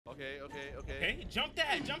Okay. Okay, jump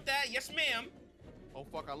that. Yes, ma'am. Oh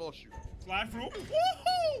fuck, I lost you. Slide through.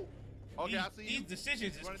 Woohoo! Okay, I see you. These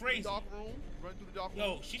decisions is Running crazy. Through the dark room. Running through the dark room.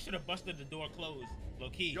 Yo, she should have busted the door closed. Low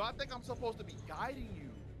key. Yo, I think I'm supposed to be guiding you.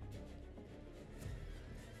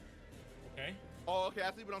 Okay. Oh, okay,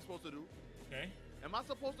 I see what I'm supposed to do. Okay. Am I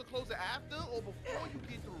supposed to close it after or before you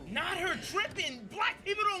get through? Not her tripping. Black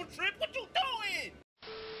people don't trip. What you doing?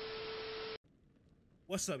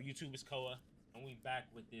 What's up, YouTube? It's Koa, and we back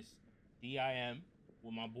with this DIM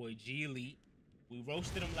with my boy G Elite. We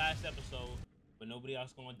roasted him last episode, but nobody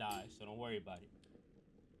else gonna die, so don't worry about it.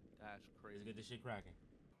 That's crazy. Let's get this shit cracking.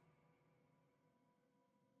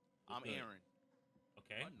 I'm Aaron.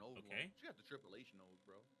 Okay. Okay. She got the Triple H nose,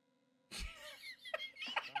 bro.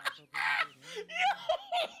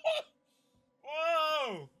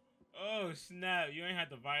 Whoa! Oh snap! You ain't have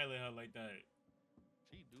to violate her like that.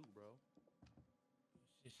 She do, bro.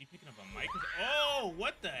 Is she picking up a mic? Oh,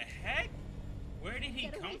 what the heck? Where did he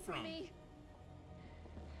come from? He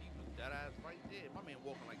was that ass right there. My man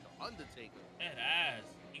walking like the Undertaker. That ass.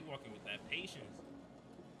 He walking with that patience.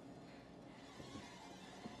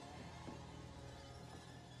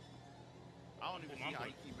 I don't even see how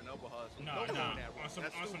he keeping up with her. So nah. On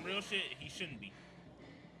some real shit, he shouldn't be.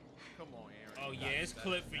 Come on, Aaron. Oh yeah, it's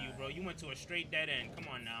clip for you, bro. You went to a straight dead end. Come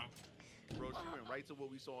on now. Bro, she went right to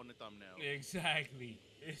what we saw in the thumbnail. Exactly.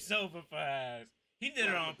 It's over for us. He did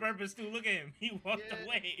it on purpose too. Look at him. He walked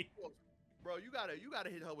away. Bro, you gotta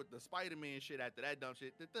hit her with the Spider-Man shit after that dumb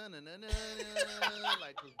shit.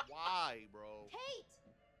 Like, cause why, bro? Kate,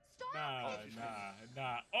 stop.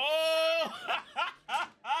 Nah. Oh!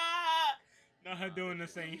 Not her doing the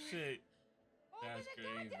same shit. That's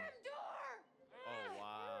crazy. Open the goddamn door. Oh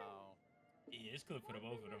wow. Yeah, it's good for the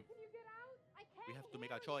both of them. Can you get out? I can't. We have to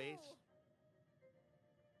make our choice.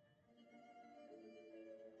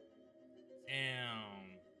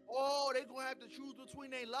 Damn. Oh, they gonna have to choose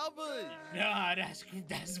between their lovers. Nah, that's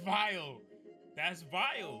vile. That's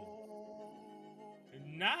vile. Oh.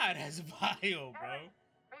 Nah, that's vile, bro.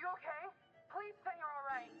 Are you okay? Please say you're all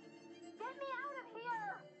right. Get me out of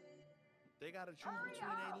here. They gotta choose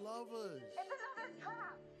between their lovers. It's another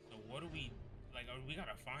trap. So what do we like? We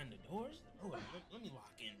gotta find the doors. Oh, let me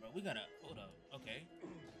lock in, bro. We gotta hold up. Okay.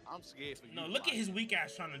 I'm scared for you. No, look at his weak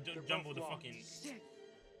ass trying to jumble the fucking.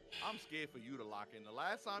 I'm scared for you to lock in. The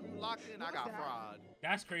last time you locked in, I got fried.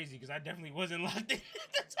 That's crazy because I definitely wasn't locked in.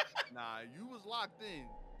 Nah, you was locked in.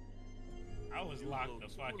 I was locked the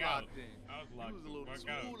fuck out. I was locked the fuck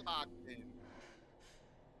out. Locked in.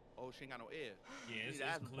 Oh, she ain't got no air. Yeah, it's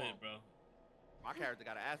clear, bro. My character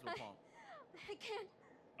got an asthma pump. I can't.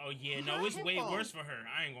 Oh yeah, no, it's way worse for her.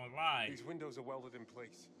 I ain't gonna lie. These windows are welded in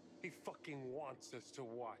place. He fucking wants us to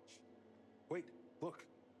watch. Wait, look.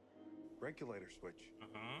 Regulator switch.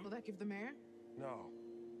 Will that give them air? No,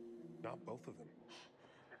 not both of them.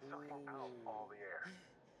 It's sucking out all the air.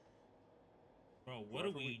 Bro, what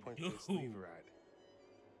do we point do? this lever at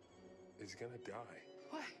is gonna die.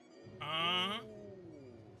 What?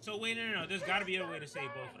 So wait, no. There's gotta be a way to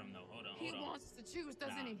save both of them, though. Hold on. He wants to choose,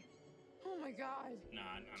 doesn't he? Oh my God.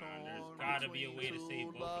 Nah. There's gotta be a way to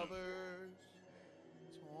save both of them.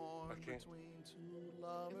 Torn between two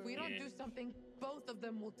lovers. If we don't do something, both of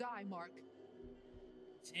them will die, Mark.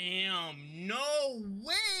 Damn, no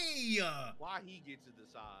way! Why he get to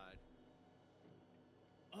decide?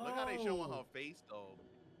 Oh. Look how they showing her face, though.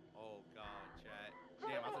 Oh, God, chat.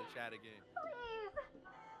 Damn, I said chat again. Please.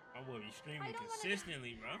 I will be streaming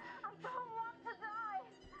consistently, bro. I don't want to die.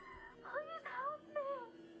 Please help me.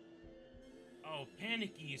 Oh,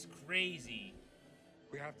 panicky is crazy.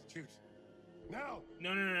 We have to choose. No.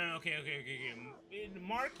 No. Okay.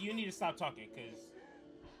 Mark, you need to stop talking, because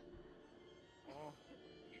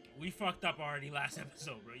we fucked up already last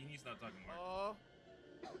episode, bro. You need to stop talking, Mark.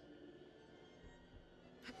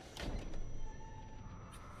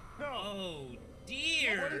 No. Oh,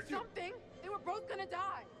 dear. What is something? They were both gonna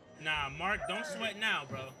die. Nah, Mark, don't sweat now,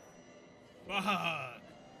 bro. Fuck.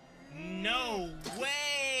 No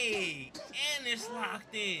way. And it's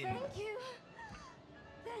locked in. Thank you.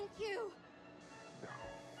 Thank you.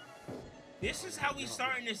 This is how we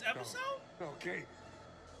starting this episode? Okay.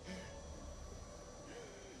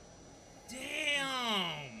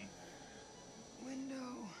 Damn.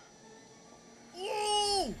 Window.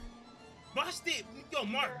 Ooh. Bust it. Yo,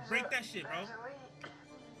 Mark, break that shit, bro.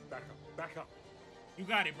 Back up. You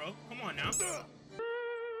got it, bro. Come on now.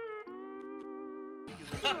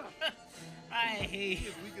 I hate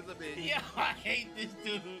as weak as a bitch. Yo, I hate this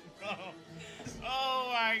dude, bro. Oh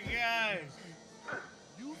my gosh.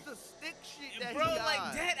 Use the stick shit that bro, he got.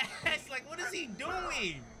 like dead ass. Like, what is he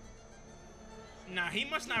doing? Nah, he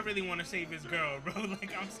must not really want to save his girl, bro.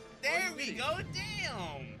 Like, there we go.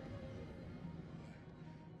 Damn.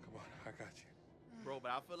 Come on, I got you. Bro,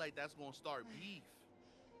 but I feel like that's gonna start beef.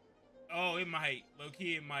 Oh, it might. Low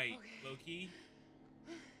key, it might. Okay. Low key,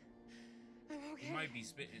 I'm okay. he might be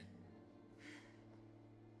spitting.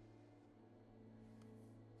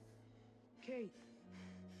 Kate,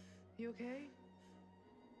 you okay?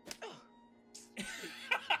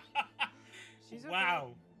 She's okay.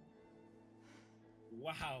 Wow.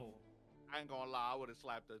 Wow. I ain't gonna lie, I would have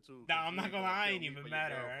slapped her too. Nah, I'm not gonna lie. I ain't kill me even for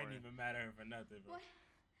mad your at her. I ain't girlfriend. even mad at her for nothing, bro.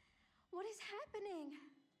 What is happening?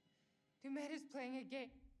 Dumet is playing a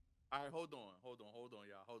game. All right, hold on, y'all. Hold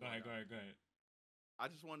Go on. ahead, y'all. go ahead. I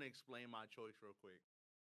just want to explain my choice real quick.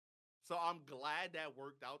 So I'm glad that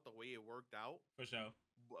worked out the way it worked out. For sure.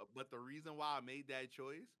 But the reason why I made that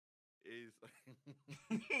choice is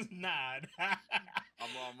Nah. I'm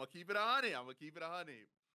gonna keep it 100. I'm gonna keep it 100.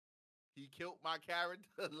 He killed my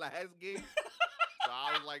character last game. So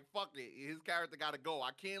I was like, fuck it. His character gotta go.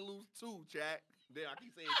 I can't lose 2, chat. There, I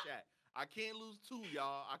keep saying chat. I can't lose 2,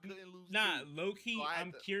 y'all. I couldn't lose 2. Nah, low key, So I had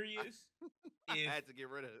I'm to- curious. I if had to get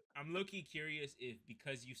rid of it. I'm low key curious if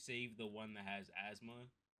because you saved the one that has asthma,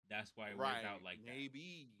 that's why it Right. worked out like that.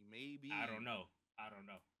 Maybe. I don't know.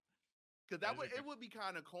 Because That's it okay. would be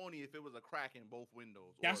kind of corny if it was a crack in both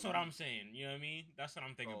windows. That's what I'm saying. You know what I mean? That's what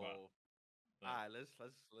I'm thinking about. All But right, let's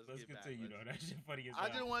let's get continue back. though. That shit funny as I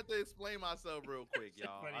hell. just want to explain myself real quick, Shit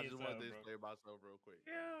y'all. funny I as just hell, want to bro. explain myself real quick.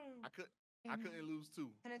 Yeah. I couldn't lose 2.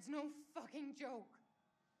 And it's no fucking joke.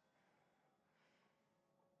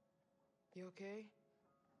 You okay?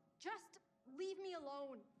 Just leave me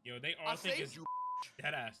alone. Yo, they I all think saved it's you.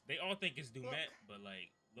 that ass. They all think it's Dumet, Look, but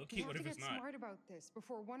like, low We key, have what to if get it's not? smart about this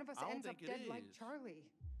before one of us I don't ends up think it dead like is. Charlie.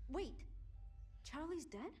 Wait, Charlie's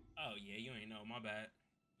dead? Oh yeah, you ain't know. My bad.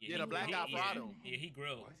 Yeah, the black guy brought him. Yeah, he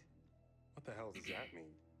grilled. What the hell does that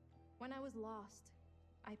mean? When I was lost,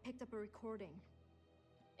 I picked up a recording.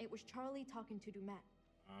 It was Charlie talking to Dumet.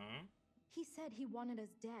 He said he wanted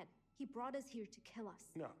us dead. He brought us here to kill us.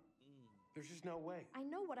 No, there's just no way. I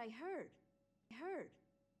know what I heard.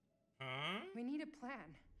 We need a plan.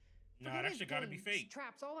 Nah, Forget that his shit gotta be games, fake.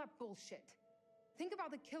 Traps, all that bullshit. Think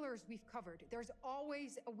about the killers we've covered. There's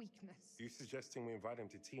always a weakness. You suggesting we invite him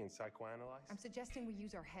to tea and psychoanalyze? I'm suggesting we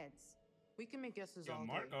use our heads. We can make guesses Yo, all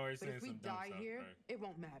Mark day, always but saying if we some dumb die stuff, here, bro. it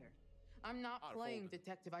won't matter. I'm not I'd playing hold it.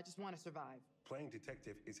 detective. I just want to survive. Playing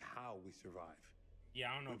detective is how we survive.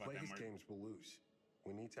 Yeah, I don't know We about play that, his Mark. games, we'll lose.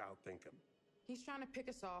 We need to outthink him. He's trying to pick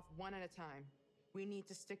us off one at a time. We need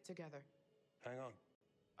to stick together. Hang on.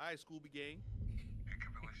 All right, Scooby Gang. He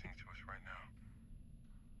could be listening to us right now.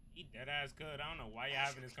 He dead ass good. I don't know why you're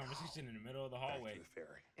having this conversation in the middle of the Back hallway. to the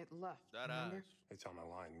ferry. It left. That remember? ass. It's on the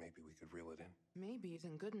line. Maybe we could reel it in. Maybe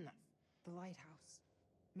isn't good enough. The lighthouse.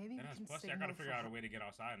 Maybe Dead we ass. can Plus, I signal gotta for figure out a help. way to get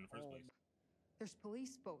outside in the first place. There's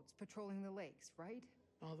police boats patrolling the lakes, right?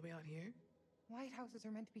 All the way out here? Lighthouses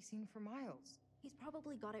are meant to be seen for miles. He's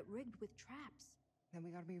probably got it rigged with traps. Then we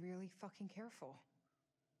gotta be really fucking careful.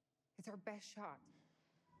 It's our best shot.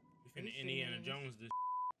 We finna Are you Indiana serious? Jones this.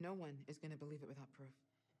 No one is going to believe it without proof.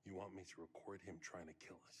 You want me to record him trying to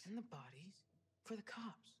kill us? And the bodies for the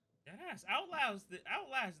cops. Dead ass. Outlast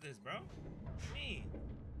this, bro. Me.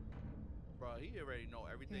 Bro, he already know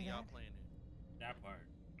everything Hear y'all that? planning. That part.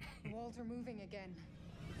 The walls are moving again.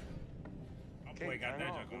 My boy got that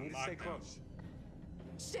junk We on need to stay lockdown. close.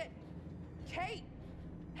 Shit! Kate!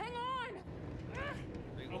 Hang on!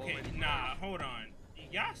 They Okay, already- nah, hold on.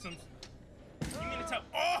 Y'all some. You mean to tell?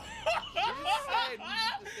 Oh! You said we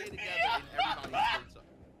need to stay together and everybody splits up.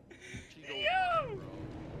 She goes, Yo!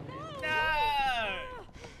 bro. Nah!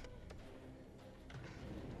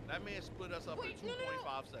 That man split us up Wait, in no, no, no.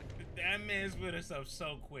 2.5 seconds. That man split us up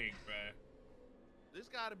so quick, bruh. This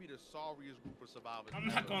gotta be the sorriest group of survivors. I'm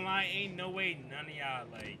not gonna lie, ain't no way none of y'all,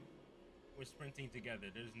 like, we're sprinting together.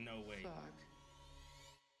 There's no way. Fuck.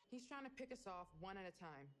 He's trying to pick us off one at a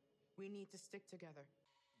time. We need to stick together.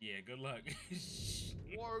 Yeah, good luck.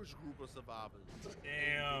 Worst group of survivors.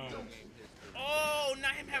 Damn. Video game history. Oh,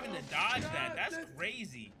 not him having to dodge that. That's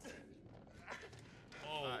crazy.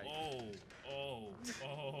 Oh, Alright. oh.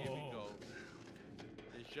 Here we go.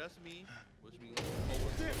 It's just me, which means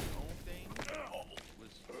Cole's doing his own thing,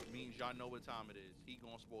 which means y'all know what time it is. He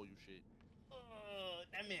gonna spoil you shit.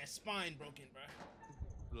 That man's spine broken, bro.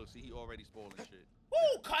 Look, see, he already spoiling shit.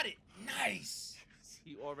 Woo, cut it. Nice.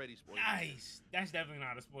 He already spoiled shit. Nice. That's definitely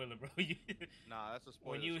not a spoiler, bro. Nah, that's a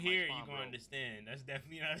spoiler. When you It's hear it, my you spine, gonna bro. understand. That's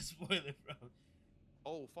definitely not a spoiler, bro.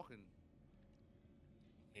 Oh, fucking.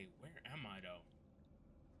 Hey, where am I, though?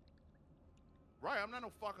 Right, I'm not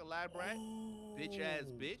no fucking lad brat. Bitch ass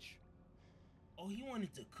bitch. Oh, he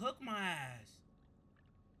wanted to cook my ass.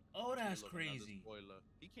 Oh, that's Look, another crazy. spoiler.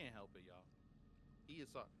 He can't help it, y'all. He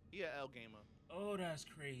an L gamer. Oh, that's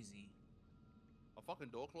crazy. A fucking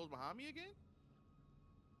door closed behind me again?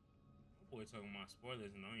 Boy, talking about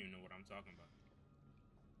spoilers and I don't even know what I'm talking about.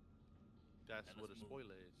 That's Yeah, what a let's move.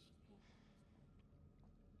 spoiler is.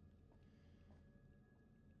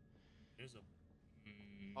 There's a.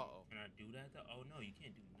 Uh-oh. Can I do that though? Oh no, you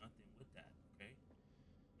can't do nothing with that. Okay.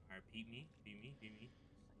 All right, peep me. Let's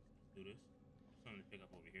do this. There's something to pick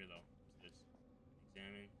up over here though. What's this?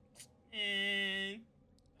 Examine. And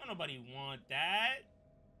don't nobody want that.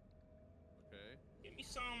 Okay. Give me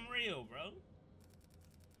something real, bro.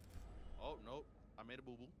 Oh, nope. I made a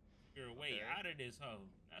boo-boo. Your way out of this hoe.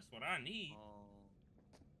 That's what I need.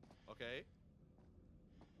 Okay.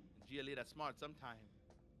 GLE, that's smart sometime.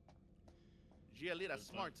 GLE, that's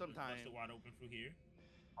smart sometime. Bust it wide open through here.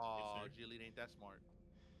 Oh, yes, GLE ain't that smart.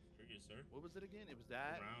 Yes, sir. What was it again? It was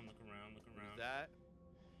that. Look around. It was that.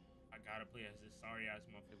 I gotta play as this sorry ass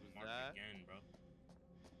motherfucker Mark again, bro.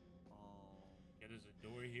 Yeah, there's a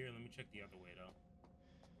door here. Let me check the other way though.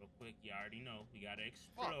 Real quick, you already know. We gotta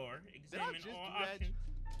explore, examine all options.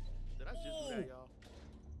 Did I just do that, y'all?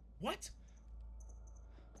 What?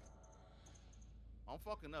 I'm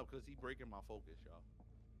fucking up because he breaking my focus, y'all.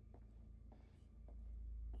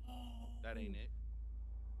 That ain't it.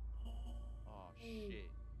 Oh, shit.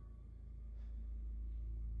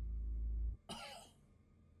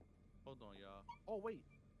 Hold on, y'all. Oh, wait.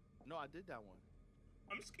 No, I did that one.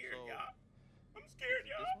 I'm scared, y'all. I'm scared,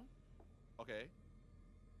 y'all. This one? Okay.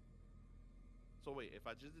 So, wait. If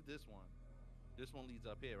I just did this one leads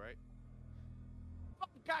up here, right?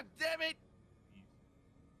 God damn it! I'm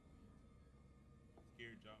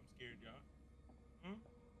scared, y'all.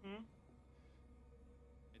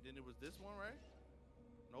 And then it was this one, right?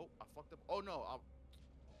 Nope, I fucked up. Oh no,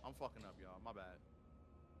 I'm fucking up, y'all. My bad.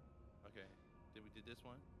 Okay, then we did this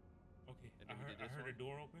one. Okay, and then I heard a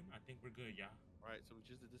door open. I think we're good, y'all. All right, so we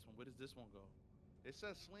just did this one. Where does this one go? It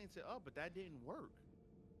says slanted up, but that didn't work.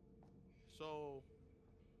 So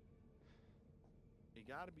it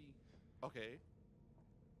gotta be okay.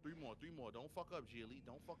 Three more. Don't fuck up, GLE.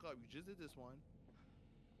 Don't fuck up. You just did this one.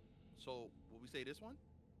 So will we say this one?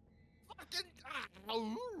 Fucking. All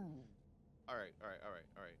right.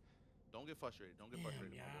 Don't get frustrated. Don't get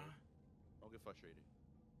frustrated.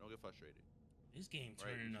 This game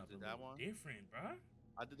turning up a little different, bro.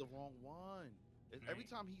 I did the wrong one. Every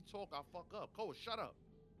time he talk, I fuck up. Cole, shut up.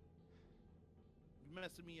 You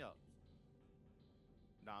messing me up.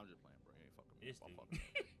 Nah, I'm just playing, bro. You ain't fucking me up. I'm fucking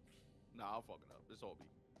up. Nah, I'm fucking up. It's all me.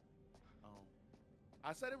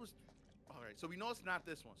 I said it was. All right, so we know it's not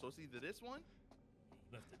this one. So it's either this one.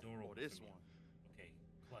 Left the door open. Or this one. Okay.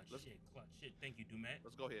 Clutch shit. Thank you, Dumet.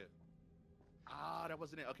 Let's go here. Ah, that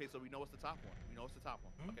wasn't it. Okay, so we know it's the top one.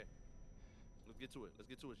 Okay. Let's get to it.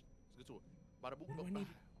 Bada boop. What do I need?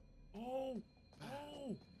 Oh.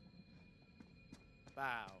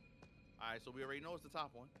 Bow. All right, so we already know it's the top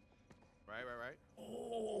one. Right.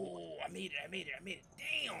 Oh, I made it.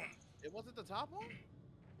 Damn. It wasn't the top one?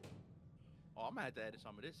 Oh, I'm gonna have to edit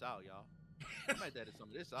some of this out, y'all.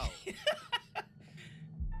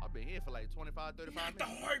 I've been here for like 25, 35 minutes. The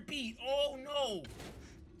heartbeat. Oh, no.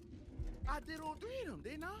 I did all three of them,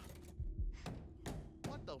 didn't I?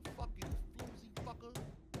 What the fuck, you floozy fucker?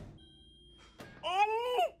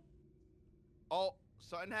 Oh,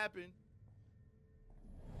 something happened.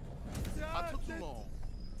 I took too long.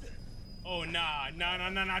 Oh, nah.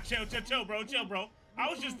 Chill, bro. I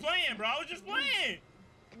was just playing, bro. I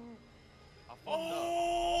fucked up.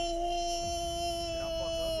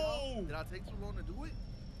 Did I take too long to do it?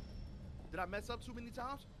 Did I mess up too many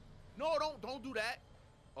times? No, don't do that.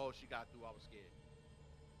 Oh, she got through. I was scared.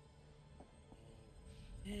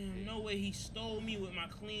 Damn, no way he stole me with my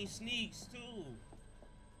clean sneaks, too.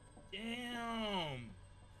 Damn.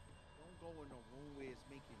 Don't go in the room where it's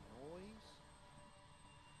making noise.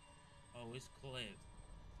 Oh, it's clipped.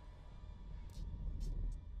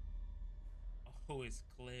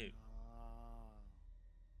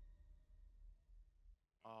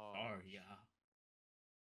 Oh, sorry, y'all.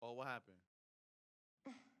 Oh, what happened?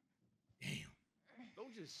 Damn.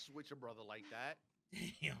 Don't just switch a brother like that.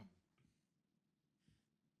 Damn.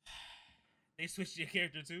 They switched your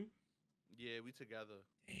character too? Yeah, we together.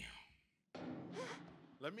 Damn.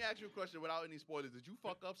 Let me ask you a question without any spoilers. Did you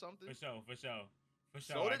fuck up something? For sure.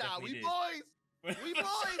 So did I. We boys. We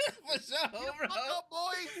boys. For sure, bro. Fuck up,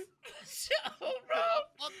 boys. For sure, bro. I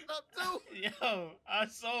fucked up too. Yo, I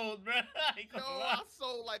sold, bro. I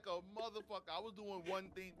sold like a motherfucker. I was doing one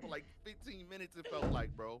thing for like 15 minutes. It felt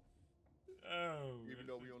like, bro. Oh, even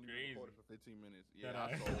though we only recorded for 15 minutes. Yeah,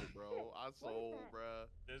 I sold, bro.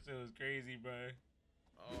 That shit was crazy, bro.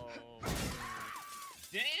 Oh.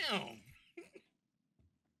 Damn.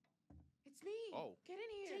 It's me. Oh. Get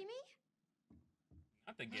in here. Jamie?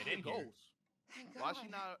 Not to get Hey, in here. Ghost. Thank Why God. she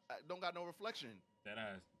not don't got no reflection? That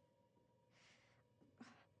ass.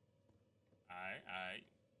 Alright.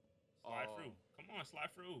 Slide Oh. through. Come on, slide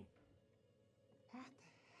through. What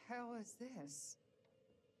the hell is this?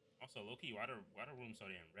 Also, low-key, why the room so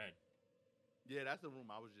damn red? Yeah, that's the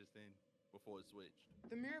room I was just in before it switched.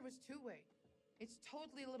 The mirror was two-way. It's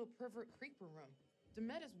totally a little pervert creeper room.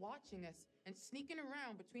 Demet is watching us and sneaking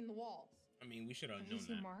around between the walls. I mean, we should have Have you known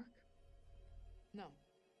seen that. Mark? No.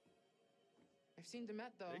 I've seen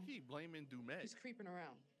Demet, though. They keep blaming Dumet. He's creeping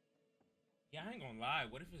around. Yeah, I ain't gonna lie.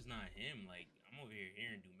 What if it's not him? Like, I'm over here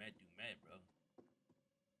hearing Dumet, bro.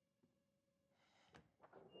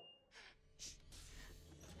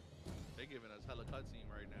 They giving us hella cutscene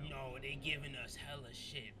right now. No, they giving us hella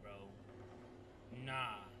shit, bro.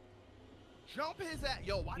 Nah. Jump his ass.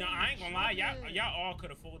 Yo, why No, didn't I you ain't gonna lie. jump in? Y'all all could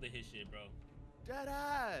have folded his shit, bro. Dead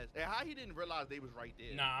ass. And how he didn't realize they was right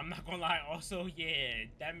there? Nah, I'm not gonna lie. Also, yeah,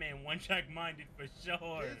 that man one-track minded for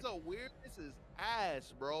sure. It's a weirdness is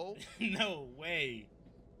ass, bro. No way.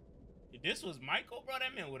 If this was Michael, bro,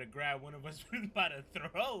 that man would have grabbed one of us by the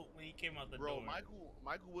throat when he came out the door. Bro,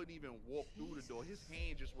 Michael wouldn't even walk through the door. His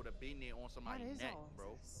hand just would have been there on What somebody's is neck, all of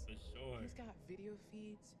bro. this? For sure. He's got video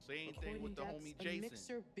feeds. Same thing with the homie A Jason.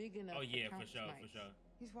 mixer big enough Oh yeah, for count sure, mics. for sure.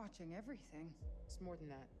 He's watching everything. It's more than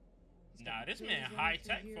that. He's Nah, got this utilities man running high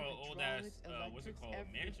through tech here, for an old ass, hydraulics, what's it electrics,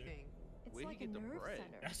 called, mansion. everything. It's Where he like get a the nerve bread?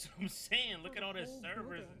 center. That's what I'm saying. Look For at all the this whole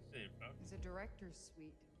servers building. and shit, bro. It's a director's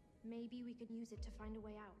suite. Maybe we could use it to find a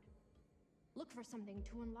way out. Look for something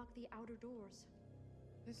to unlock the outer doors.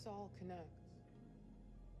 This all connects.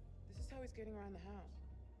 This is how he's getting around the house.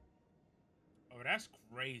 Oh, that's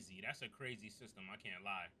crazy. That's a crazy system. I can't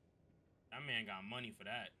lie. That man got money for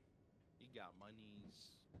that. He got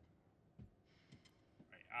monies.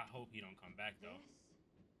 Right. I hope he don't come back though.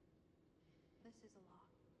 This is a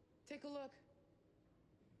lot. Take a look.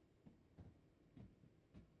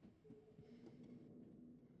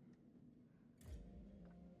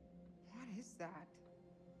 What is that?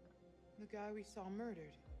 The guy we saw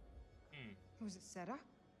murdered. Was it set up?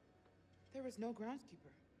 There was no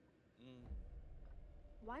groundskeeper.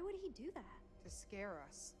 Why would he do that? To scare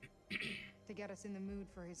us. To get us in the mood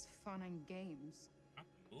for his fun and games.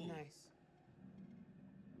 Ooh. Nice.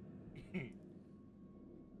 What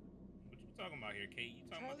you talking about here, Kate? You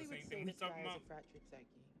talking about Charlie the would same say thing we this talking guy about? is a fractured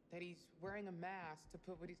psyche. That he's wearing a mask to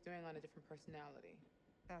put what he's doing on a different personality.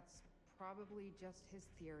 That's probably just his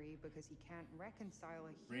theory because he can't reconcile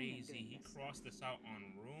a human Crazy. doing He this. crossed us out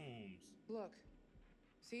on rooms. Look.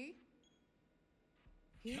 See?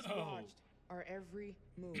 He's Yo. watched our every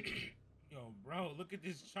move. Yo, bro, look at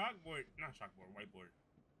this chalkboard. Not chalkboard, whiteboard.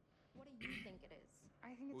 What do you think it is?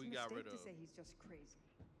 I think it's Who a we got mistake rid to of? say he's just crazy.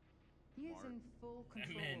 He is Mark. in full That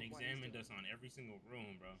control man of what he's examined doing. us on every single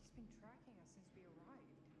room, bro. He's been tracking us since we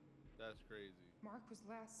arrived. That's crazy. Mark was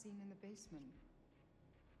last seen in the basement.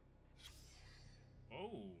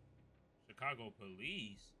 Oh, Chicago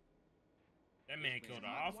police. That man man killed is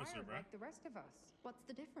an Not officer, wired bro. like the rest of us. What's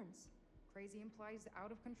the difference? Crazy implies out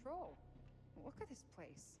of control. Look at this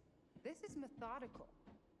place. This is methodical.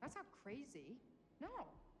 That's not crazy. No.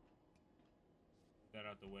 That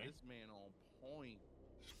out the way. This man on point.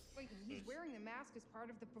 Wait, he's Yes. wearing the mask as part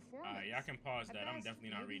of the performance. Y'all can pause At that. I'm best,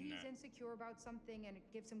 definitely not maybe reading he's that. insecure about something and it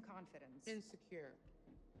gives him confidence. Insecure.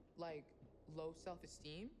 Like low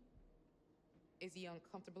self-esteem? Is he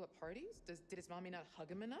uncomfortable at parties? Did his mommy not hug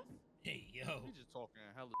him enough? Hey, yo. We just talking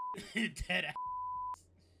hella. Dead ass.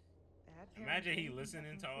 Bad Imagine he parenting,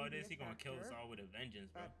 listening to all definitely this. a He gonna kill us factor, all with a vengeance,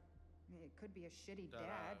 bro. But it could be a shitty That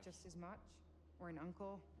dad ass. just as much. Or an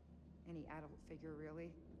uncle. Any adult figure,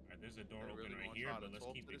 really. Alright, there's a door They open really right gonna here, try but to let's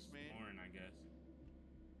talk keep to this man? exploring, I guess.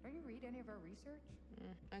 Don't you read any of our research?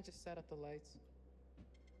 I just set up the lights.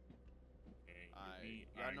 Okay,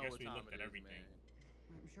 Y'all I know guess what we time looked it at is, everything.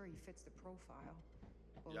 man. I'm sure he fits the profile.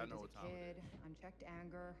 Yeah, I Bullied know as what a time it kid, unchecked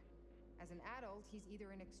anger. As an adult, he's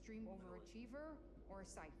either an extreme overachiever or a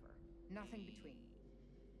cipher. Nothing between.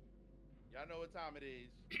 Y'all know what time it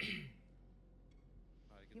is.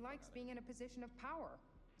 Alright, get He the fuck likes outta being in a position of power,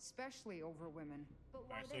 especially over women. But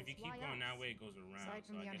why Alright, so if you this? keep Why going that us? way, it goes around. Aside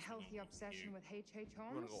so from I the guess we're unhealthy gonna go obsession here. with H.H. here. You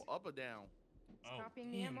Holmes, wanna go up or down? Oh,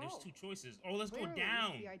 copying the damn, there's MO. two choices. Oh, let's go clearly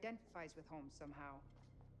down. he identifies with Holmes somehow.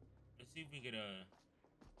 Let's see if we could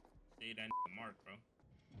say that Mark, bro.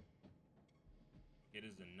 It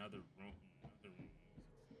is another room. Another room.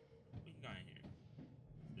 What you got in here?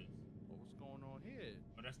 What's this? Oh, what's going on here?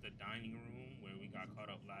 Oh, that's the dining room where we got caught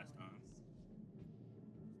up last time.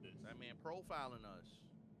 What's this? That man profiling us.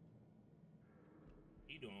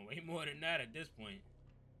 He doing way more than that at this point.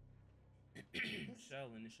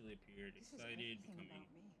 Michelle initially appeared excited, becoming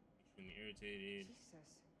extremely irritated.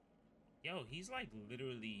 Jesus. Yo, he's like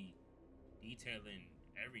literally detailing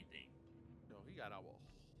everything. Yo, he got our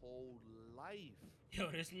whole life. Yo,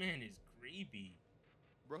 this man is creepy.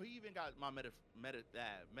 Bro, he even got my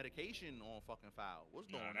medication on fucking file. What's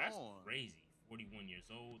going that's on? Crazy. 41 years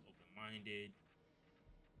old, open-minded.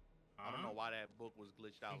 I don't know why that book was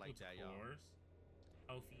glitched out like that, y'all.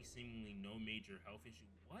 Healthy, seemingly no major health issue.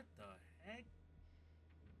 What the heck?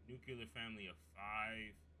 Nuclear family of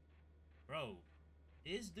 5. Bro,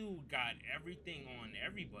 this dude got everything on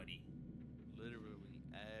everybody. Literally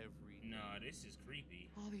everything. Nah, this is creepy.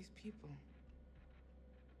 All these people.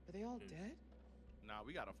 Are they all dead? Nah,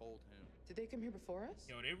 we gotta fold him. Did they come here before us?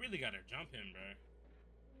 Yo, they really gotta jump him, bro.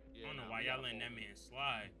 Yeah, I don't know why y'all letting that man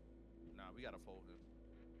slide. Nah, we gotta fold him.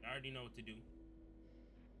 I already know what to do.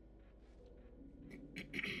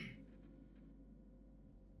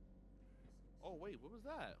 Oh, wait, what was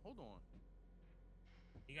that? Hold on.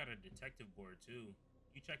 He got a detective board, too.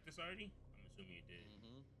 You checked this already? I'm assuming you did.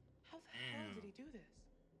 Mm-hmm. How the hell did he do this?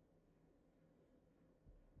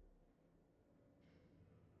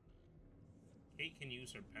 Kate can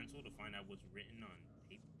use her pencil to find out what's written on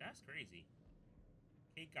paper. That's crazy.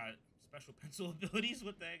 Kate got special pencil abilities?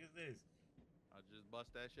 What the heck is this? I just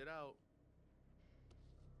bust that shit out.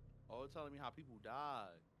 Oh, it's telling me how people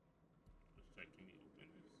died. Let's check. Can we open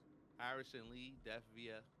this? Harrison Lee, death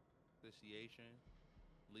via asphyxiation.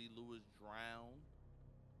 Lee Lewis drowned.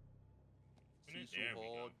 Cecil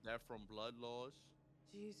Hall, death from blood loss.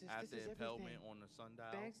 Jesus, after this is impalement everything. on the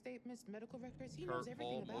sundial. Bank statements, medical records. He Kurt knows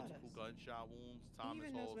everything Hall, about multiple us. gunshot wounds. He Thomas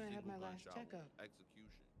even knows Hall, when I had single my last gunshot checkup. wound.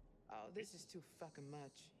 Execution. Oh, this is too fucking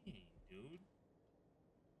much. Hey, dude.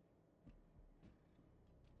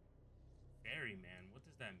 Ferryman, what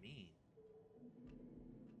does that mean?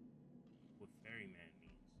 What ferryman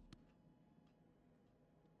means?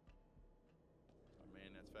 A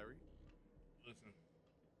man that's ferry. Listen.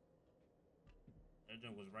 That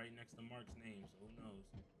junk was right next to Mark's name, so who knows?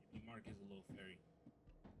 Maybe Mark is a little fairy.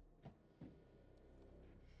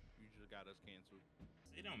 You just got us canceled.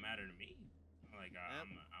 It don't matter to me. Like,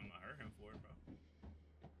 I'm gonna hurt him for it, bro.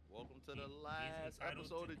 Welcome to the last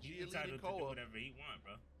episode of He's Gia entitled Leading to do Koa. whatever he want,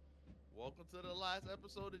 bro. Welcome to the last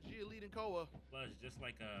episode of Gia Leading Koa. Plus, just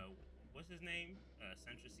like what's his name?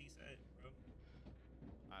 Centra C said, bro.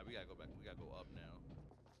 All right, we gotta go back. We gotta go up now.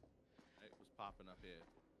 It was popping up here.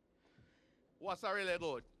 What's really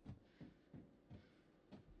good?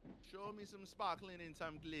 Show me some sparkling and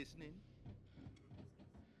some glistening.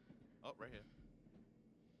 Oh, right here.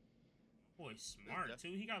 My boy's smart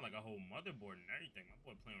too. He got like a whole motherboard and everything. My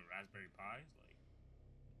boy playing with Raspberry Pis, like.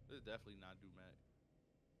 This is definitely not Dumet.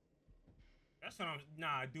 That's what I'm.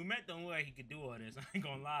 Nah, Dumet don't look like he could do all this. I ain't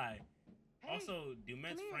gonna lie. Hey, also,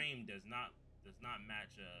 Dumet's frame does not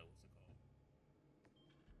match. What's it called?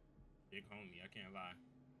 Big homie. I can't lie.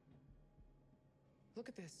 Look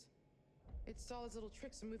at this. It saw his little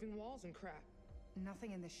tricks of moving walls and crap.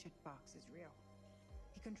 Nothing in this shitbox is real.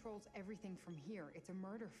 He controls everything from here. It's a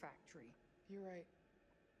murder factory. You're right.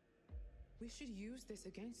 We should use this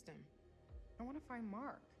against him. I want to find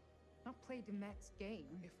Mark, not play Demet's game.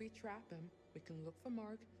 If we trap him, we can look for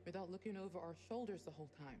Mark without looking over our shoulders the whole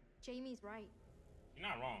time. Jamie's right. You're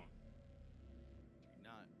not wrong.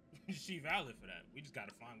 You're not. She valid for that. We just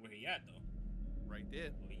gotta find where he at though. Right there.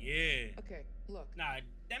 Oh, yeah. Okay, look. Nah,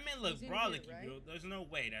 that man looks He's in brolicky, here, right? bro. There's no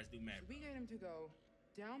way that's Dumet. We get him to go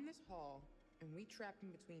down this hall, and we trap him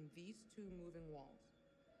between these two moving walls.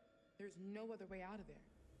 There's no other way out of there.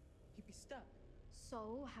 He'd be stuck.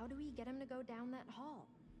 So, how do we get him to go down that hall?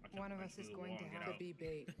 One of us is going to have To be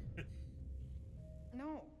bait.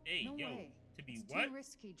 No, Hey, no yo, way. to be It's what? too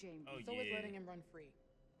risky, Jamie. Oh, So is letting him run free.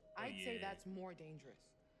 I'd say yeah. that's more dangerous.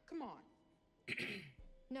 Come on.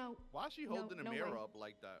 No. Why is she No, holding the no mirror way. up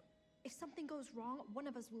like that? If something goes wrong, one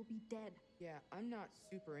of us will be dead. Yeah, I'm not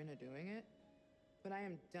super into doing it, but I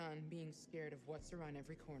am done being scared of what's around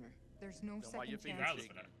every corner. There's no Then why your second fingers chance. Valid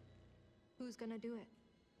for that. Who's gonna do it?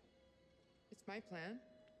 It's my plan.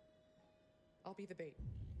 I'll be the bait.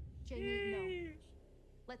 Jamie, no.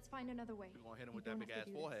 Let's find another way. We're gonna hit him You with that don't big have ass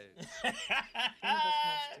to do this. forehead. One of us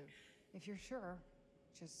has to. If you're sure,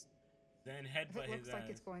 just Then if headbutt it his looks ass. like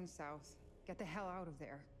it's going south, get the hell out of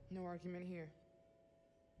there. No argument here.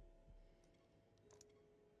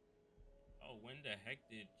 Oh, when the heck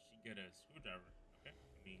did she get a screwdriver? Okay,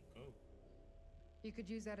 I mean, go. You could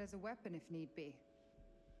use that as a weapon if need be.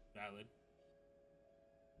 Valid.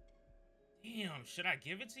 Damn, should I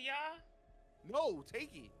give it to y'all? No,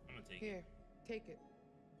 take it. I'm gonna take Here, it. take it.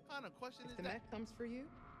 What kind of question If is the that? Met comes for you,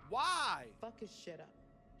 Why? fuck his shit up.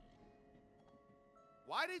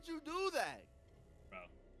 Why did you do that? Bro,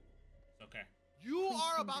 it's okay. You Please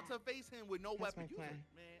are come about back. to face him with no That's weapon. my plan.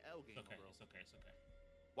 Man, L game, It's okay. bro. It's okay. It's okay.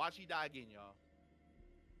 Watch he die again, y'all.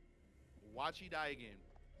 Watch he die again.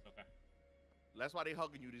 It's okay. That's why they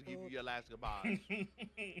hugging you to give you your last goodbyes.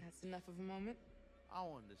 That's enough of a moment. I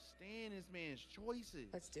don't understand this man's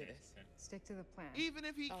choices. Let's do this. Stick to the plan. Even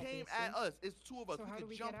if he came at Obviously. us, it's two of us. So we how do could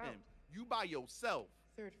we jump get out? him. You by yourself.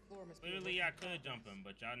 Third floor must be. Clearly, a I work in could jump progress. him,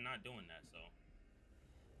 but y'all not doing that. So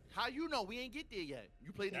How you know we ain't get there yet?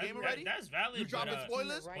 You played the That- game already? that's valid. You dropping but,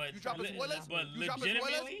 spoilers? But You dropping le- spoilers? but You dropping spoilers?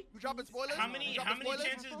 legitimately, You dropping spoilers? how You many dropping spoilers?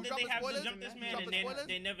 chances You did they dropping have to spoilers? jump this You man dropping and spoilers?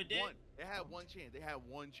 they never did? One. They had one chance. They had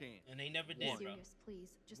one chance. And they never Be did, bro. serious,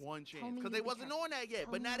 please. Just One tell chance. me Because you they wasn't retreat. on that yet,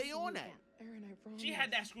 Tell but me now I'll they see on you that. again. Aaron, I promise. She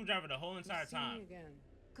had that screwdriver the whole entire We'll see you time, again.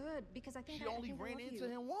 Good, because I think She I only think I ran love into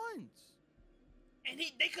you. him once. and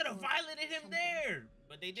they could have violated him there,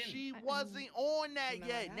 but they didn't. She I wasn't on that now I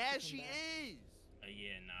yet. have Now to come she back. is.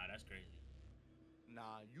 Yeah, nah, that's crazy.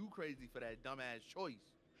 Nah, you crazy for that dumbass choice.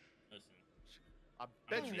 Listen, I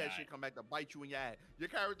bet gonna you be that alright. shit come back to bite you in your ass. Your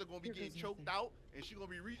character gonna be Here getting goes choked nothing. out, and she gonna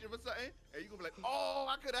be reaching for something, and you gonna be like, "Oh,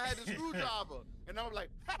 I could have had the screwdriver," and I'm like,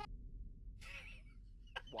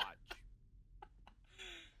 "Watch."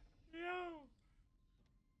 yo,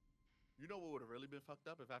 You know what would have really been fucked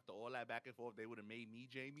up if after all that back and forth they would have made me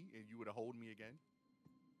Jamie and you would have hold me again?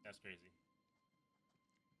 that's crazy.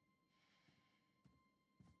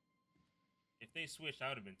 If they switched, I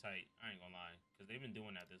would have been tight. I ain't gonna lie, because they've been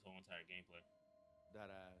doing that this whole entire gameplay. That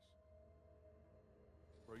ass.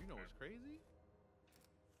 Bro, you know what's crazy?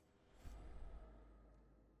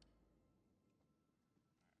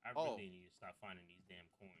 I Oh. really need to stop finding these damn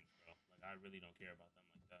coins, bro. Like, I really don't care about them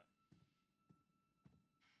like that.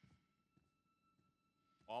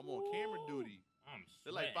 Oh, I'm on camera Ooh, duty. I'm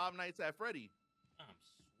They're sweating. like Five Nights at Freddy. I'm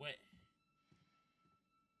sweating.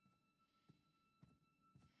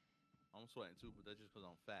 I'm sweating too, but that's just because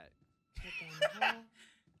I'm fat. Get down the hall.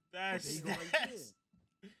 That's There you go right that's-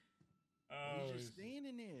 Oh, Oh, he's just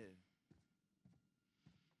standing there.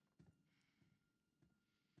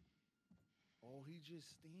 Oh, he just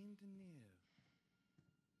standing there.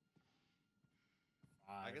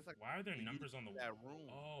 I guess why are there for you to numbers on the see that room.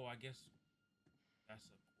 Oh, I guess that's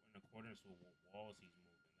in accordance with what walls he's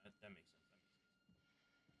moving. That makes sense.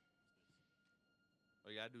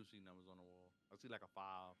 Oh yeah, I do see numbers on the wall. I see like a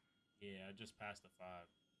 5. Yeah, I just passed the 5.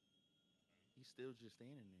 He's still just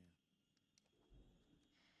standing there.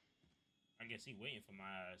 I guess he waiting for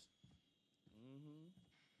my eyes. Mm-hmm.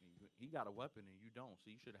 He got a weapon and you don't, so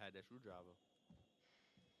you should have had that screwdriver.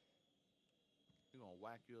 He gonna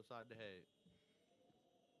whack you upside the head.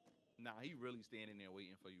 Nah, he really standing there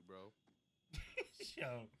waiting for you, bro.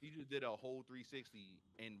 Yo, He just did a whole 360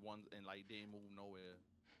 and like didn't move nowhere.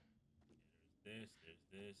 there's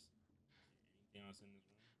this. Anything else in this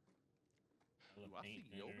room? Hella Do I see paint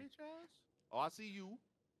your thinner. bitch ass? Oh, I see you.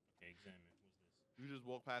 Okay, examine. What's this? You just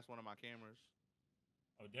walked past one of my cameras.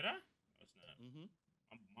 Oh, did I? Oh, snap. Mm-hmm.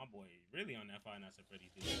 My boy really on that Five Nights at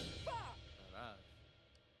Freddy's dude.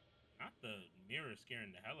 Not the mirror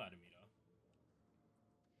scaring the hell out of me, though.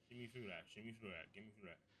 Shimmy through that. Shimmy through that. Get me through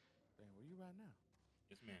that. Damn, where you at now?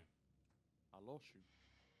 Yes, ma'am. I lost you.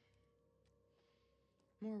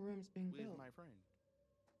 More rooms being Where's built. my friend?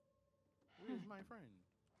 Where's my friend?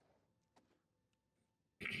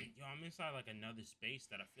 Yo, I'm inside like another space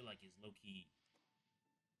that I feel like is low key.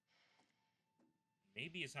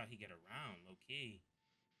 Maybe it's how he get around, low key.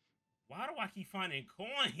 Why do I keep finding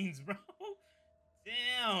coins, bro?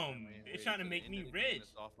 Damn, Man, they're wait trying to till the make end me of the game rich. to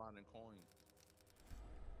start finding coins.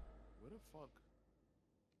 Where the fuck?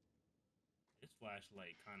 This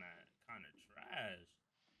flashlight kind of trash.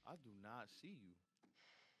 I do not see you.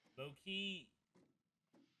 Low key,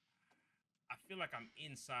 I feel like I'm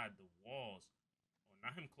inside the walls. Oh,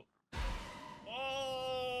 not him.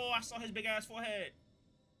 Oh, I saw his big ass forehead.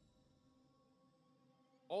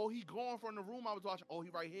 Oh, he gone from the room I was watching. Oh, he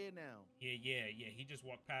right here now. Yeah. He just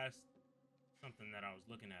walked past something that I was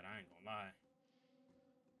looking at. I ain't gonna lie.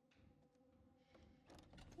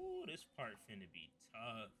 Ooh, this part finna be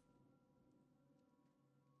tough.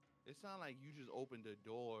 It sounds like you just opened the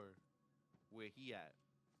door where he at.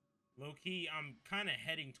 Low key, I'm kind of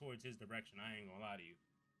heading towards his direction. I ain't gonna lie to you.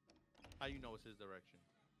 How you know it's his direction?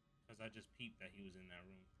 Because I just peeped that he was in that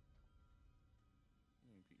room.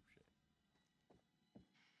 You ain't peep shit.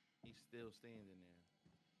 He's still standing there.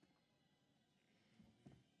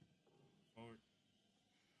 Forward.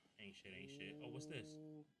 Ain't shit. Oh, what's this?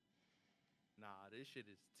 Ooh. Nah, this shit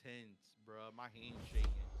is tense, bruh. My hand's shaking.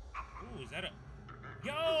 Ooh, is that a...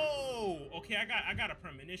 Yo! Okay, I got a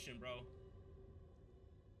premonition, bro.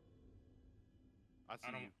 I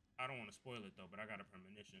see you. I don't want to spoil it though, but I got a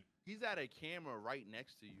premonition. He's at a camera right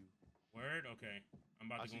next to you. Word? Okay. I'm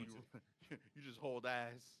about I to go see into. you just hold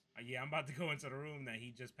ass. Yeah, I'm about to go into the room that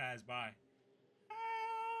he just passed by.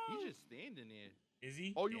 He's just standing there. Is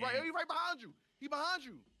he? Oh, you right. Damn. He right behind you. He behind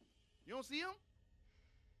you. You don't see him?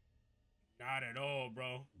 Not at all,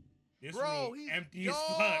 bro. This Bro, room he's empty as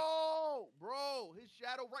fuck. Bro, his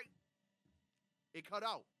shadow right. It cut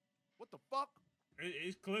out. What the fuck?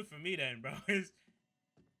 It's clear for me then, bro.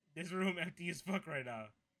 This room empty as fuck right now.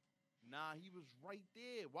 Nah, he was right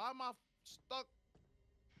there. Why am I stuck?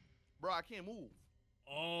 Bro, I can't move.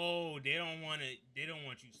 Oh, they don't want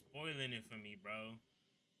you spoiling it for me, bro.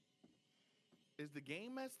 Is the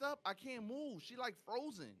game messed up? I can't move. She like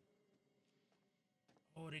frozen.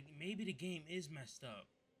 Oh, maybe the game is messed up.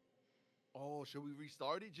 Oh, should we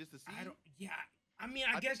restart it just to see? Yeah. I mean,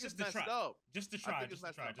 I guess just to try. Up. Just to try. Just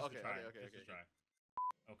to try. Okay.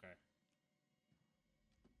 Okay.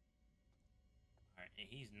 All right, and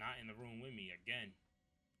he's not in the room with me again.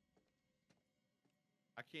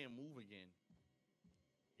 I can't move again.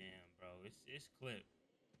 Damn, bro, it's clipped.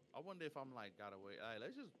 I wonder if I'm like got away. All right,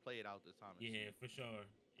 let's just play it out this time. Yeah, for sure.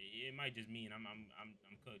 It might just mean I'm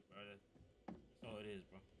cooked, bro. That's all it is,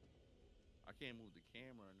 bro. I can't move the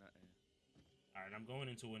camera or nothing. All right, I'm going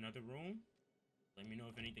into another room. Let me know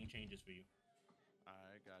if anything changes for you. All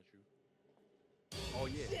right, got you. Oh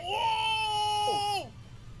yeah. Whoa!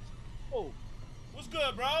 Oh. What's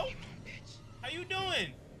good, bro? How you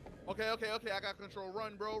doing? Okay. I got control.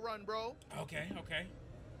 Run, bro. Okay.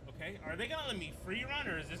 Are they gonna let me free run,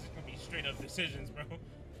 or is this gonna be straight up decisions, bro?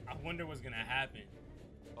 I wonder what's gonna happen.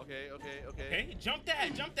 Okay. Okay, jump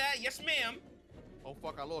that. Yes, ma'am. Oh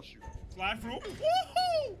fuck, I lost you. Slide through.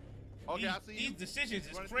 Woohoo! Okay, I see these you. decisions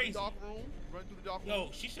is Run crazy. Run through the dark room. Yo,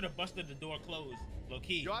 she should have busted the door closed, low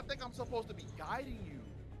key. Yo, I think I'm supposed to be guiding you.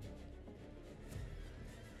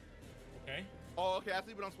 Okay. Oh, okay, I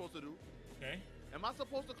see what I'm supposed to do. Okay. Am I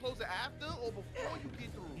supposed to close it after or before you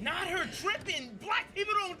get through? Not her tripping. Black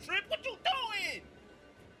people don't trip. What you doing?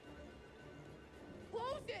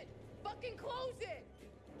 Close it! Fucking close it!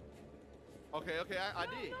 Okay, I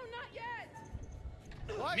did. No, not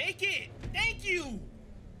yet! What? Make it. Thank you.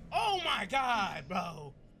 Oh my God,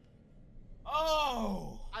 bro.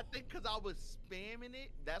 Oh. I think because I was spamming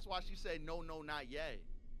it, that's why she said no, not yet.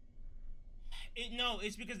 No,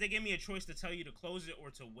 it's because they gave me a choice to tell you to close it or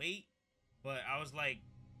to wait. But I was like,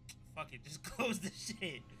 fuck it, just close the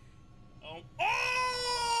shit. Oh!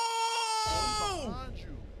 Behind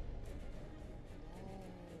you.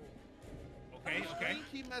 Okay. He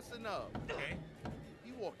keep messing up. Okay.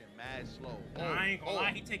 He walking mad slow. I ain't gonna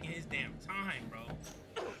lie, he taking his damn time, bro.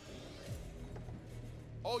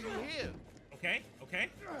 Oh, you here? Okay.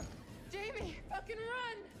 Jamie, fucking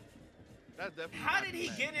run! That's definitely. How did he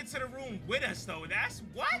get into the room with us though? That's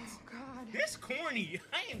what? Oh God. This corny.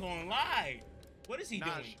 I ain't gonna lie. What is he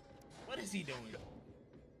doing? What is he doing?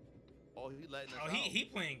 Oh, he letting us Oh, out. he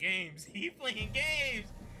playing games. He playing games.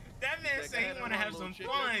 That man Said, say he wanna have some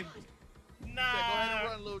fun. Nah. Said, go ahead and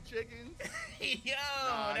run, little chickens. Yo,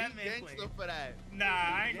 Nah, that he man gangster playing. for that. Nah,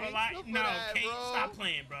 I ain't gonna lie. Gangsta for No, that, Kate, bro. stop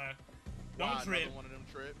playing, bro. Don't Why, trip. another one of them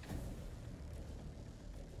trip.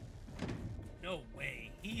 No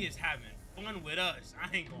way. He is having fun with us.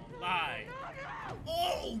 I ain't gonna lie.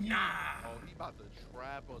 Oh, nah. Oh, he about to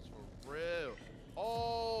trap us for real.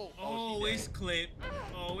 Oh, it's clipped.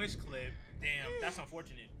 Oh, it's clipped. Damn, that's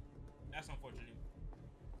unfortunate. I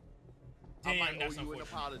might Damn, that's owe you an unfortunate.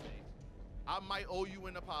 apology. I might owe you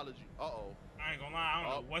an apology. Uh-oh. I ain't gonna lie, I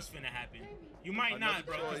don't know what's finna happen. You might Another not,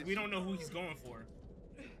 bro, because choice. we don't know who he's going for.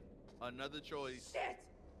 Another choice. Shit!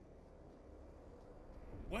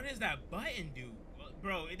 What does that button do?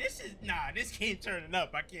 Bro, this can't turn it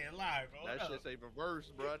up. I can't lie, bro. That shit say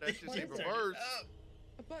reverse, bro. That shit say Turn it reverse. up.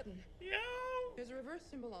 A button. Yo. There's a reverse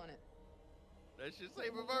symbol on it. That shit say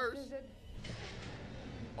reverse. Is it?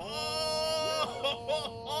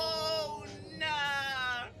 Oh, nah.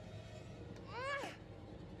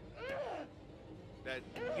 That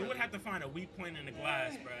You would have to find a weak point in the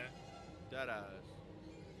glass, bro. that ass.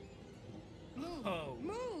 Oh.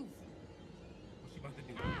 Move! What's she about to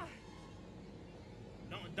do?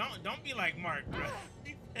 Don't be like Mark, bro.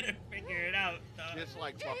 You better figure it out, dog. Just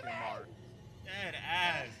like fucking Mark. That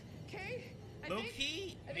ass. Okay. Low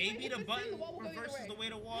key, I think maybe if the this button thing, the wall will go either reverses way. the way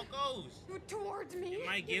the wall goes. Towards me. It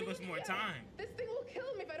might give us more time. This thing will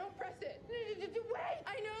kill me if I don't press it. Wait!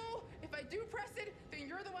 I know! If I do press it, then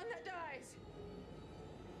you're the one that dies.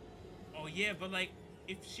 Oh yeah, but like,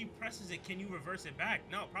 if she presses it, can you reverse it back?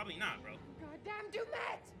 No, probably not, bro. Goddamn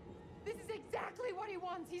Dumet! This is exactly what he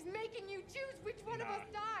wants. He's making you choose which one of us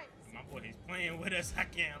dies. My boy, he's playing with us. I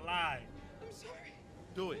can't lie. I'm sorry.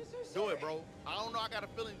 Do it. Do it, bro. I don't know. I got a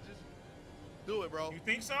feeling. Just do it, bro. You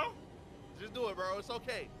think so? Just do it, bro. It's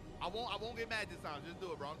okay. I won't get mad this time. Just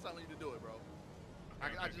do it, bro. I'm telling you to do it, bro.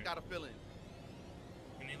 Okay, I just got a feeling.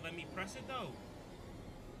 Can they let me press it though?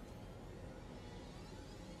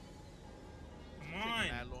 Come on.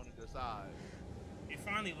 That long to the side. It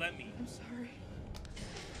finally let me. I'm sorry.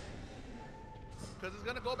 Cause it's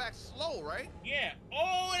gonna go back slow, right? Yeah.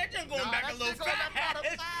 Oh, that just going back a little fast. That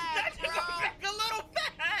just going back a little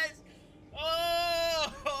fast.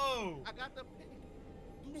 Oh. I got the pig.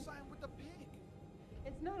 Do something with the pig.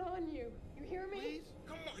 It's not on you. You hear me? Please.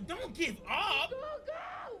 Come on, don't give up. Go,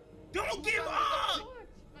 go! Don't give up.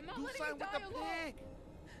 I'm not Do letting something you with die the alone. pig.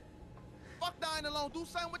 Fuck dying alone. Do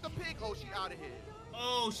something with the pig. Oh, she out of here.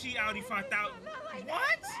 Oh, she Audi 5000. Like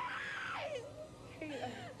What?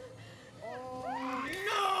 Oh.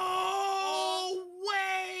 No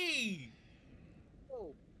way.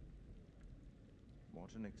 Oh.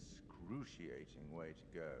 What an excruciating way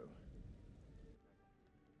to go.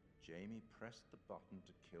 Jamie pressed the button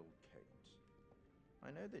to kill Kate.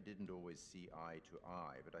 I know they didn't always see eye to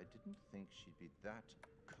eye, but I didn't think she'd be that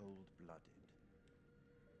cold-blooded.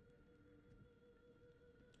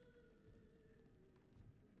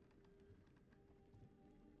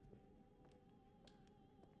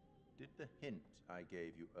 Did the hint I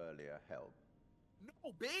gave you earlier help?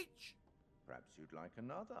 No, bitch. Perhaps you'd like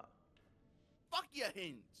another. Fuck your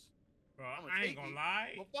hints. Bro, I'ma I ain't take gonna it, lie.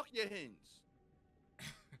 but fuck your hints.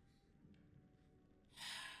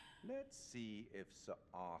 Let's see if Sir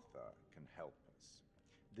Arthur can help us.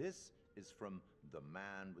 This is from The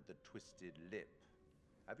Man with the Twisted Lip.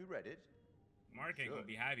 Have you read it? Mark ain't gonna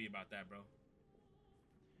be happy about that, bro.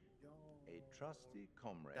 A trusty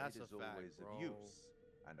comrade That's is a fact, always bro. of use,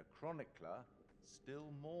 and a chronicler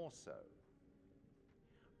still more so.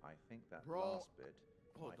 I think that Bro, last bit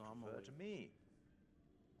hold might on, I'm refer gonna to me.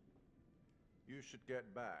 You should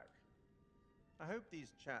get back. I hope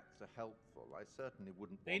these chats are helpful. I certainly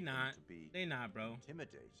wouldn't They want not. them to be They not, bro.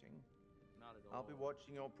 intimidating. Not at all. I'll be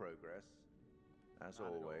watching your progress, as Not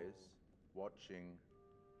at always, all. watching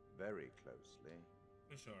very closely.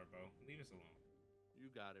 For sure, bro. Leave us alone. You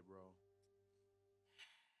got it, bro.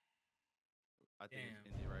 I think Damn. it's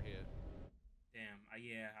ended right here. Damn.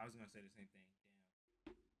 Yeah, I was gonna say the same thing.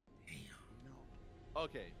 Damn. Damn. No.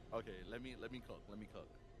 Okay. Let me cook. Let me cook.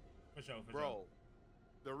 For sure, for Bro,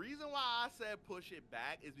 the reason why I said push it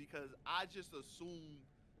back is because I just assumed,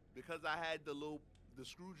 because I had the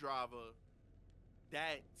screwdriver,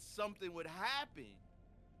 that something would happen.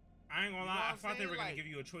 I ain't gonna You know lie. I what I'm thought they were saying? gonna Like- give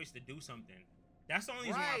you a choice to do something. That's the only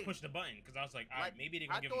reason why I Right. pushed the button, because I was like, all right, Like, maybe they're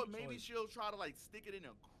gonna I give thought me a maybe choice. she'll try to like stick it in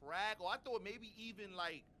a crack, or I thought maybe even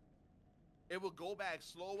like it would go back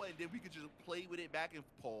slower and then we could just play with it back and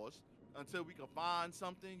pause until we can find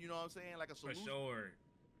something. You know what I'm saying? Like a For solution. sure.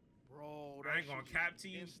 Bro, I ain't gonna cap to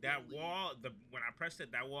you. That wall, when I pressed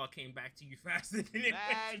it, that wall came back to you faster than it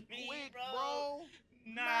mad went to me, quick, bro. bro.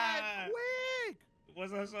 Nah. Mad quick.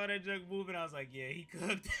 Once I saw that junk moving, I was like, yeah, he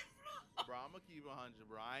cooked. Bro, I'm gonna keep it 100,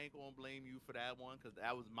 bro. I ain't gonna blame you for that one because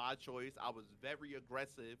that was my choice. I was very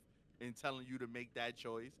aggressive in telling you to make that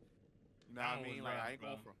choice. You know That what I was mean? Like rough, I ain't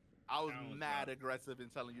going bro. for. I was That was mad rough. aggressive in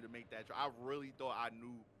telling you to make that choice. I really thought I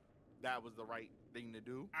knew that was the right thing to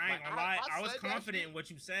do. I ain't Like, gonna lie. I was said that confident shit. in what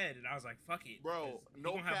you said, and I was like, fuck it. Bro, 'cause he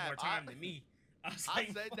no gonna have cap, more time than me. I was I like,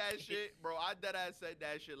 said fuck that it. shit, bro. I deadass said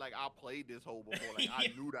that shit like I played this whole before. Like I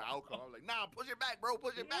Yeah. knew the outcome. I was like, nah, push it back, bro.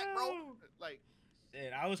 Push it back, bro. Yo. Like,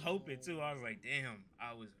 Shit, I was hoping too. I was like, damn.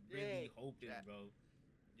 I was really Yeah. hoping, Yeah. bro.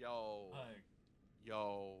 yo, Like,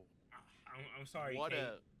 yo, I'm sorry, what Kate.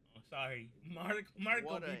 a, I'm sorry. Mark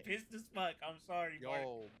what gonna be a- pissed as fuck. I'm sorry, Mark.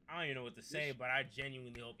 yo, I don't even know what to say, This- but I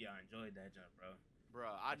genuinely hope y'all enjoyed that jump, bro. bro.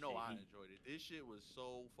 I That know shit I heat. enjoyed it. This shit was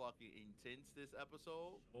so fucking intense. This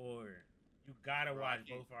episode, Or you gotta Bro, I watch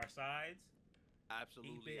can't- both our sides.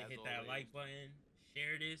 absolutely. Keep it. as Hit that always. like button.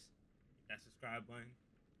 Share this. Hit that subscribe button.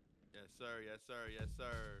 Yes, sir. Yes, sir. Yes,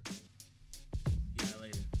 sir. See y'all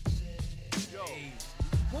later. Yo,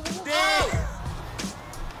 Hey.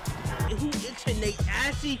 Who itching they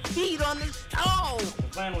assy feet on the stove? The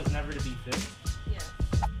plan was never to be fixed. Yes.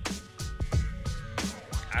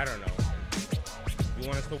 I don't know. You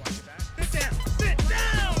want us to watch it back? Sit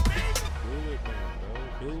down, man. Do it, man,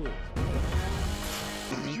 bro. Do it.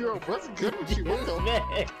 Yo, what's good with you? What the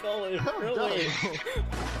Man, going through it.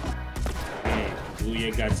 Hey, do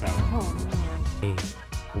your guts out. Oh man. Hey,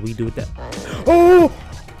 what we do with that? Oh!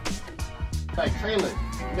 like trailer?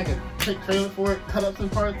 Make a trailer for it, cut up some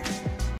parts,